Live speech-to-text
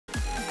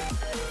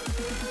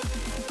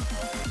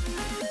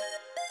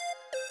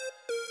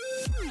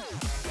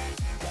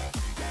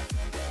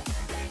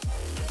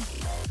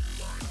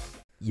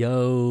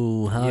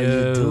Yo, how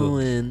Yo. you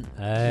doing?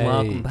 Hey.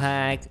 Welcome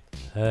back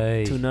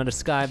Hey. to another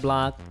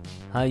SkyBlock.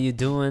 How you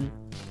doing?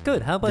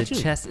 Good, how about The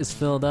you? chest is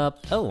filled up.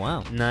 Oh,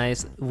 wow.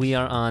 Nice. We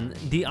are on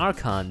the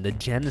Archon, the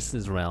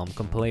Genesis realm.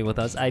 Come play with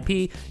us.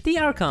 IP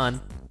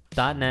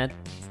thearchon.net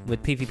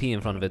with PvP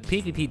in front of it.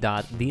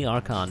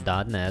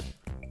 pvp.thearchon.net.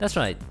 That's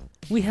right.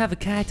 We have a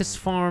cactus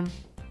farm.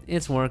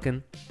 It's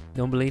working.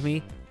 Don't believe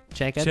me?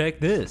 Check it. Check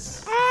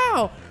this.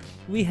 Ow!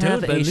 We have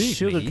Don't a believe me.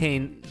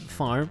 sugarcane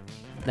farm.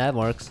 That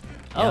works.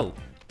 Oh, Yep.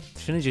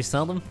 shouldn't you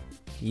sell them?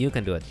 You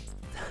can do it.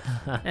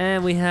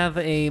 And we have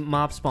a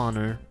mob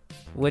spawner,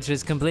 which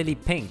is completely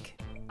pink.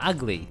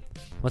 Ugly.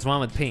 What's wrong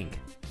with pink?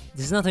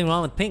 There's nothing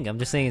wrong with pink, I'm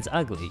just saying it's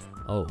ugly.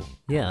 Oh,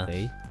 Yeah,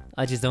 okay.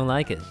 I just don't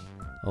like it.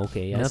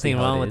 Okay, I see Nothing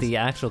how wrong it with is. the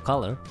actual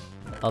color,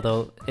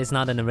 although it's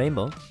not in the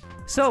rainbow.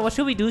 So, what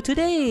should we do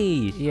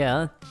today?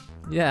 Yeah,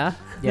 Yeah.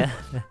 yeah.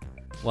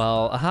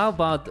 Well, how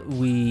about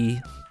we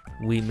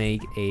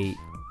make a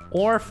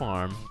ore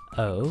farm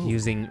Oh.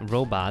 using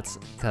robots?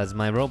 Because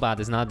my robot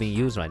is not being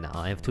used right now.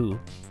 I have two.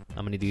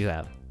 How many do you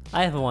have?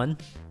 I have one.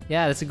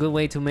 Yeah, that's a good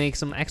way to make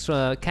some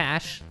extra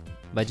cash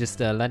by just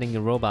letting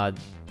your robot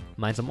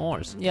mine some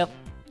ores. Yep,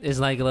 it's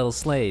like a little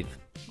slave.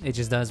 It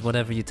just does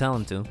whatever you tell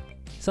him to.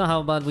 So how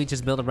about we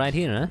just build it right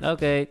here, huh?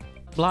 Okay,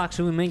 Block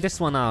should we make this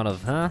one out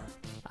of, huh?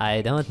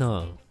 I don't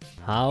know.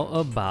 How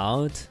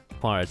about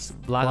parts?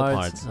 Block of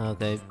parts.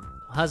 Okay.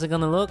 How's it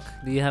gonna look?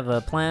 Do you have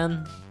a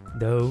plan?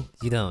 No.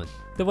 You don't.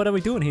 Then what are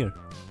we doing here?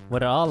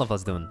 What are all of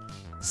us doing?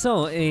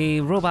 So a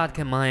robot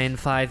can mine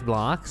 5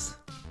 blocks.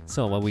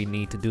 So what we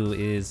need to do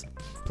is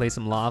place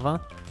some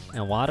lava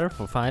and water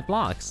for 5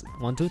 blocks.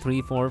 1, 2,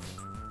 3, 4,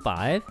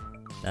 5.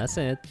 That's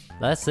it.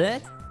 That's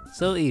it?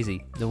 So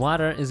easy. The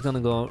water is gonna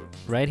go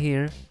right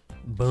here.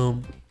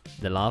 Boom.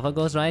 The lava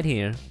goes right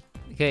here.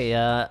 Okay,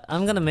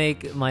 I'm gonna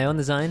make my own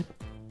design.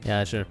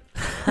 Yeah, sure.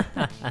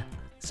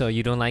 So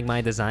you don't like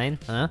my design,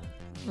 huh?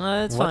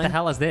 It's What fine. the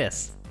hell is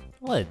this?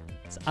 What?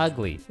 It's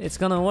ugly. It's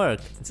gonna work.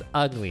 It's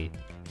ugly.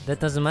 That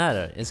doesn't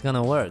matter. It's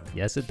gonna work.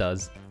 Yes, it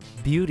does.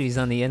 Beauty's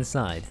on the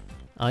inside.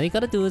 All you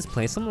gotta do is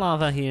place some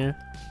lava here.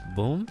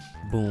 Boom,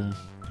 boom,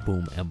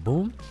 boom, and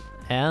boom.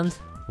 And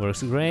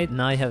Works great.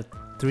 now you have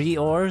 3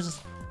 ores.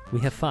 We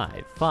have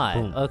 5. 5.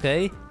 Boom.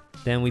 Okay.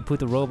 Then we put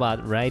the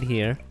robot right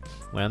here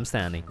where I'm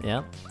standing.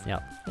 Yeah.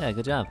 Yep. Yeah,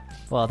 good job.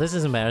 Well, this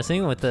is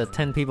embarrassing with the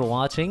 10 people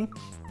watching.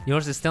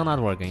 Yours is still not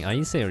working. Are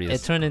you It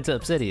serious? turned into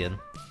obsidian.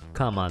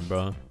 Come on,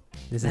 bro.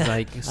 This is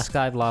like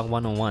SkyBlock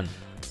 101.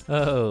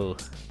 Oh.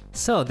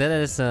 So that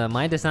is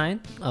my design.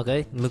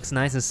 Okay. Looks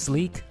nice and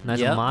sleek, nice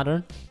Yep. and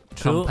modern,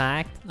 True.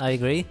 compact. I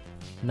agree.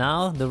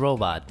 Now the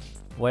robot.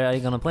 Where are you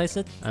gonna place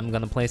it? I'm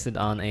gonna place it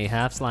on a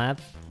half slab.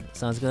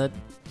 Sounds good.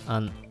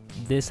 On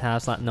this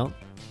half slab. No.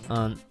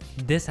 On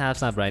this half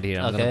slab right here.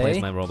 I'm gonna Okay.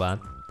 place my robot.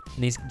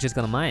 And he's just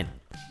gonna mine.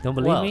 Don't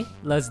believe Well, me?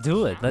 let's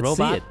do it. Let's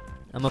Robot. see it.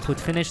 I'm gonna put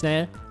finish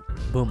there.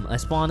 Boom. I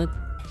spawn it.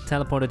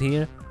 Teleport it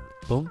here.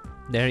 Boom.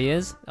 There he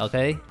is.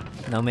 Okay.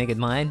 Now make it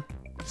mine.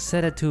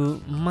 Set it to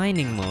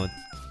mining mode.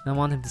 I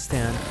want him to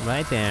stand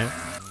right there.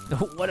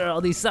 What are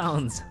all these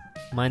sounds?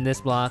 Mine this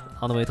block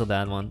all the way to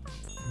that one.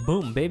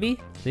 Boom, baby.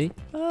 See?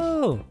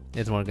 Oh,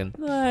 It's working.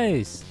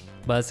 nice.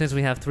 But since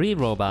we have 3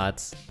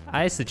 robots,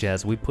 I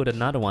suggest we put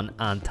another one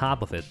on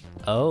top of it.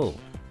 Oh,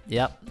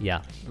 yep.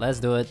 Yeah. Let's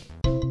do it.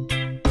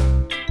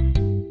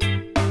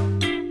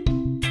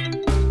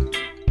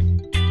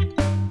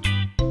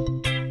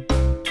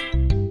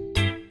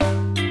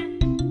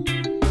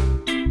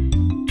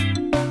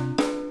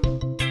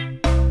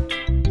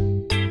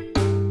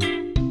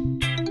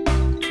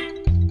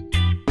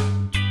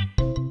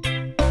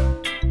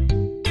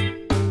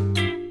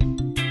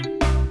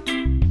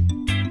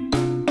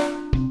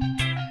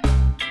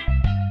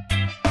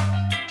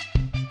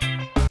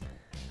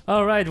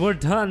 Alright, we're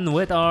done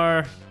with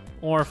our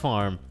ore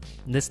farm.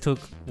 This took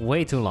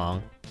way too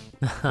long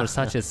for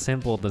such a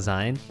simple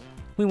design.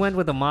 We went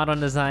with a modern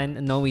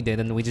design. No, we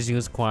didn't. We just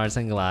used quartz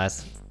and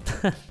glass.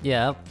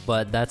 Yeah,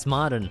 but that's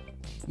modern.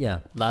 Yeah.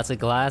 Lots of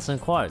glass and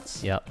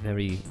quartz. Yeah,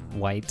 very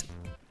white.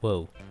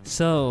 Whoa.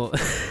 So,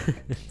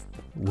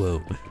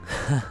 whoa.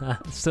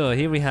 So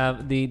here we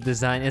have the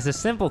design. It's a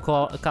simple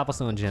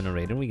cobblestone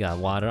generator. We got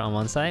water on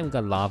one side, we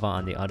got lava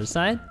on the other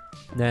side.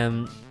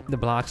 Then the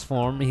blocks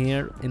form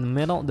here in the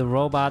middle. The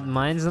robot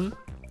mines them,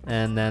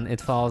 and then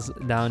it falls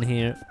down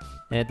here.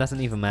 And it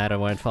doesn't even matter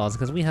where it falls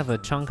because we have a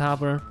chunk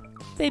hopper,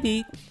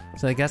 baby.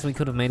 So I guess we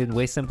could have made it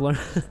way simpler.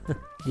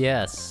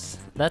 Yes,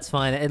 that's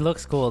fine. It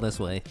looks cool this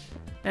way.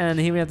 And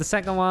here we have the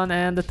second one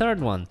and the third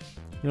one.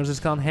 Yours is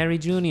called Harry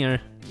Jr.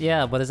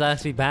 Yeah, but it's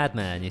actually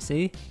Batman, you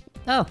see?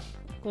 Oh,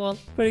 cool.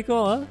 Pretty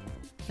cool, huh?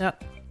 Yeah.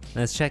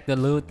 Let's check the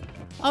loot.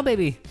 Oh,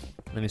 baby.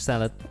 Let me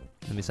sell it.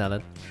 Let me sell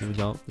it. Here we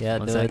go. Yeah,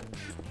 One do sec. it.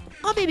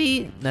 Oh,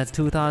 baby. That's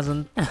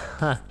 2,000.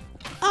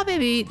 Oh,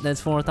 baby.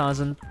 That's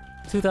 4,000.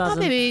 2,000.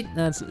 Oh, baby.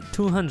 That's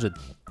 200.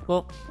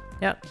 Cool.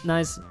 Yeah,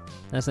 nice.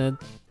 That's it.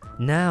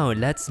 Now,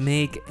 let's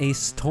make a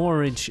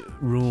storage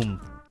room.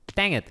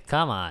 Dang it.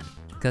 Come on.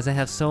 Because I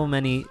have so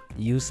many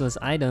useless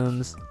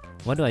items.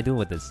 What do I do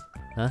with this?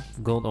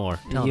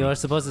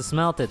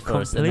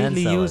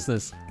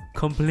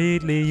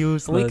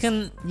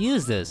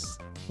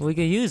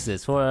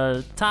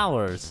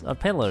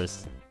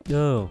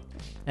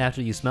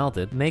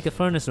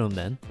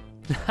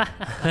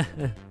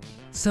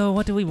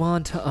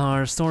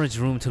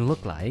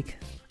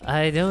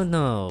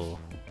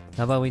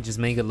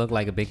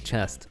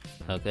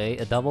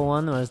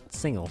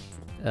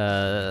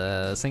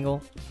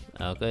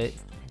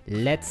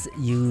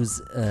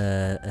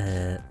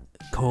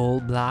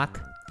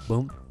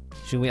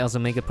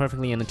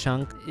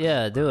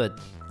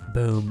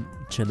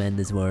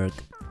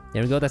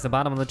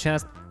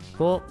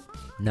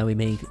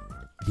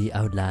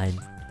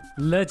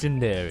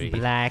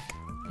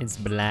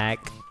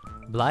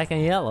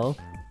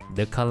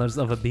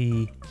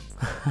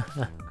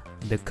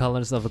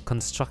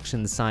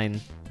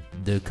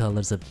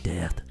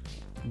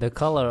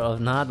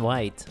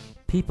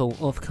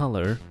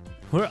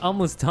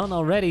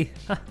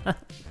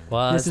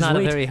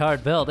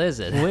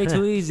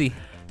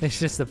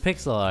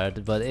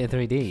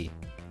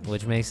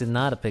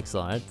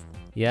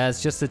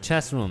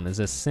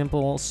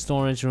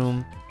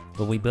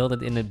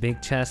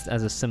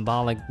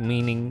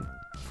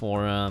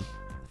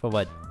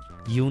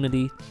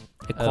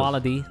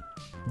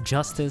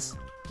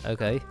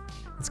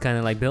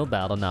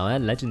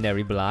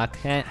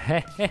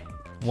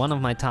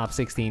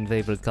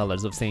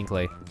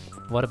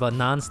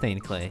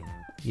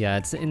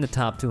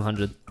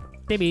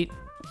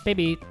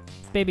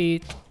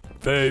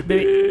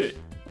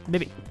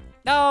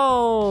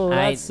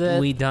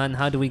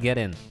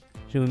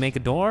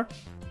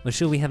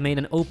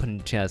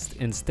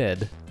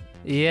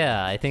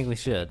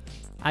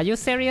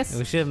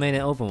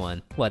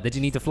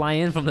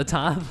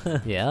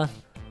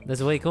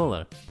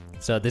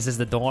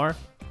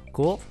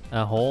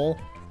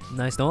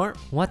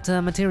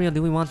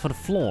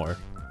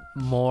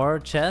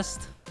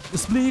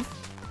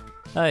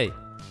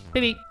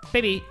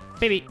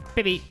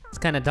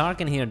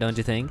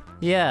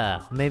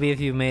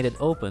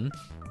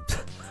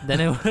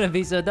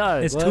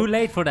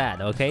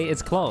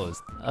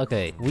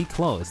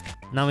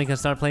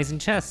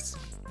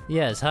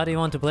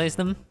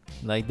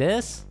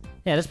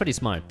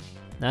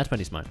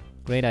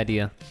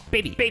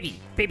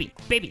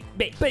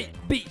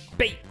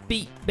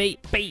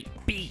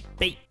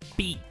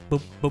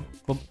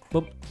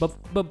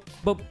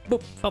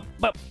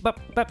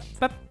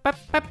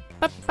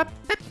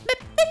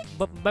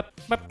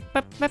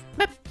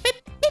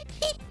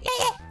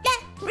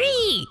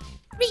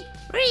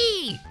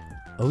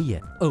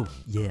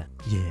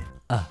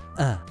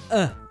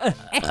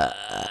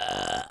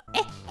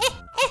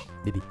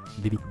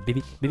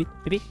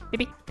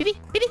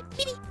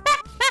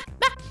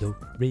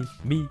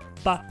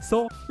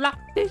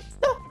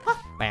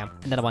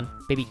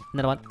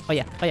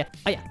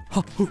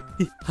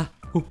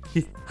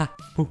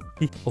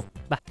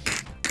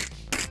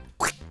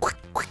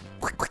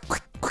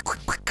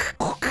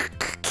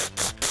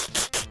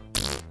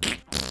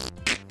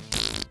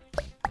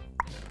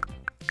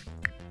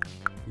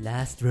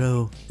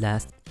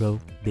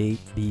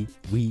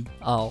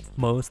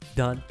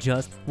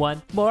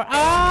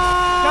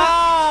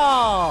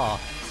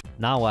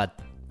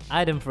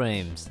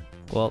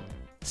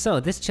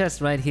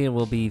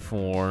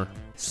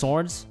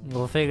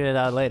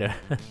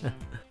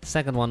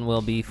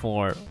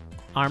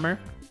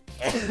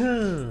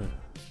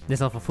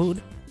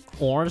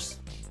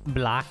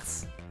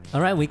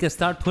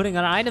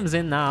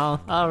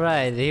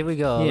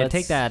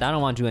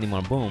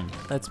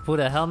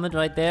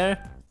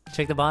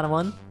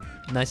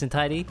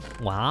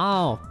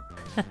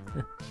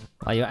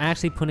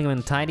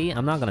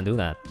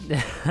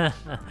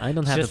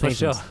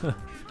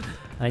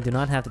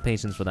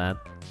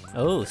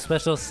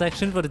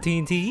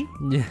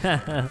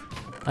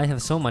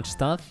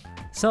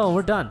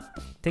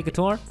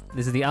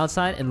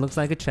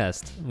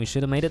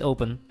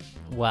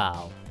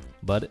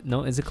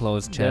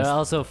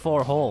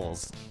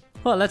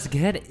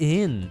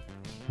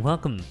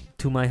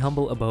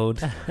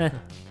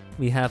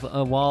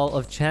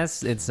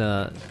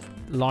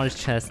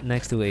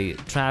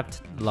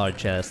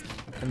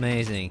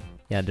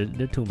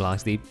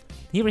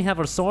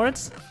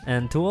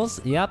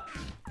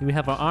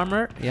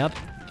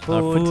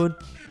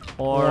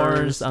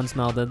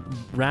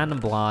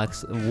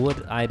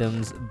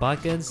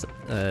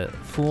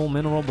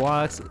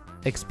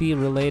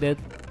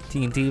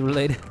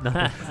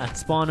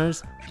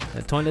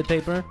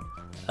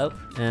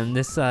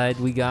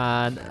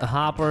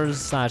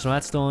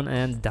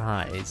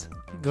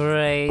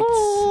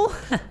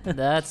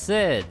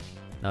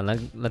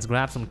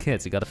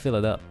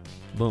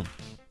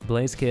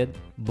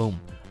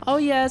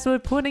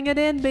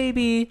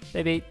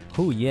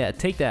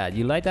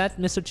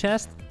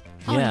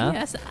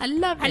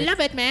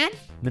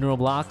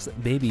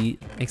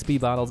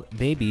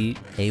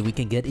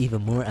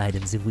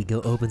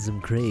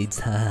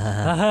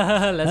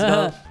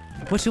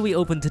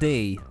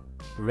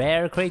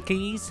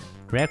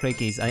 Rare crate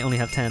keys. I only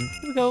have 10. Here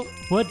we go.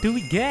 What do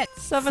we get?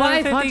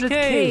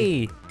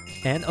 750K.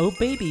 And oh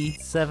baby,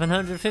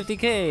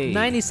 750K.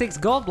 96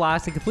 gold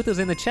blocks. I can put those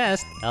in the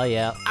chest. Hell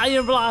yeah.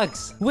 Iron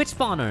blocks. Witch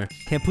spawner.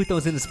 Can't put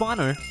those in the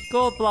spawner.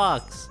 Gold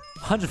blocks.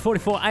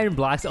 144 iron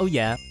blocks. Oh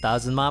yeah.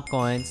 1000 mob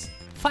coins.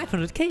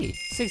 500k.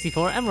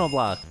 64 emerald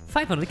block.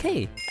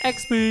 500k.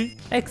 XP.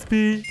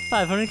 XP.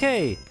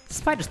 500K.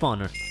 Spider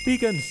spawner.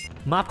 Beacons.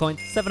 Mob coin.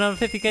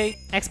 750K.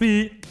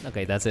 XP.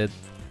 Okay, that's it.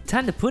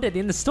 Time to put it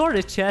in the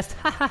storage chest.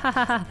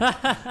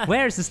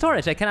 Where's the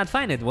storage? I cannot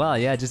find it. Well,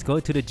 yeah, just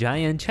go to the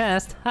giant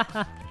chest.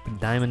 Put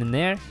diamond in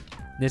there.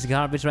 There's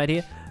garbage right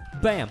here.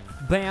 Bam,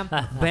 bam,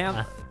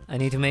 bam. I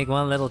need to make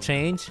one little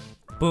change.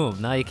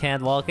 Boom, now you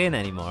can't walk in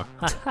anymore.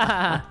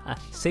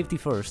 Safety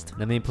first.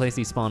 Let me place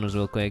these spawners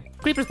real quick.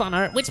 Creeper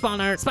spawner, witch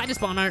spawner, spider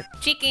spawner,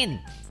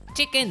 chicken,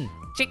 chicken,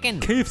 chicken.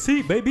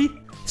 KFC, baby.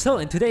 So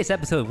in today's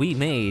episode, we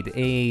made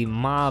a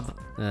mob,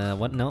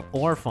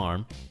 ore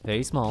farm.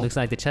 Very small. Looks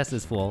like the chest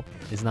is full.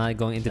 It's not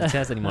going into the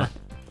chest anymore.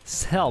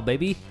 Sell,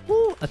 baby.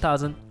 Woo,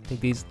 1,000.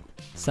 Take these.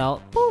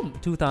 Sell. Boom,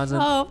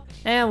 2,000. Oh.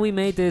 And we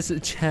made this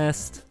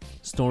chest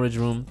storage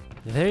room.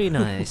 Very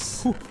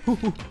nice. No,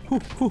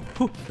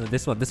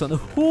 this one.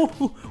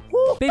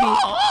 Baby.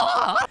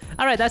 All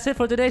right, that's it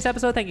for today's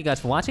episode. Thank you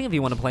guys for watching. If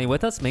you want to play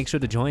with us, make sure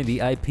to join the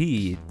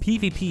IP,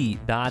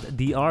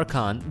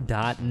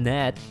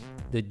 pvp.thearchon.net.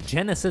 The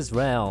Genesis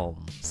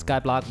realm.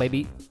 SkyBlock,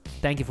 baby.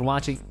 Thank you for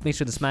watching. Make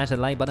sure to smash that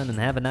like button and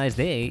have a nice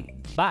day.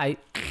 Bye.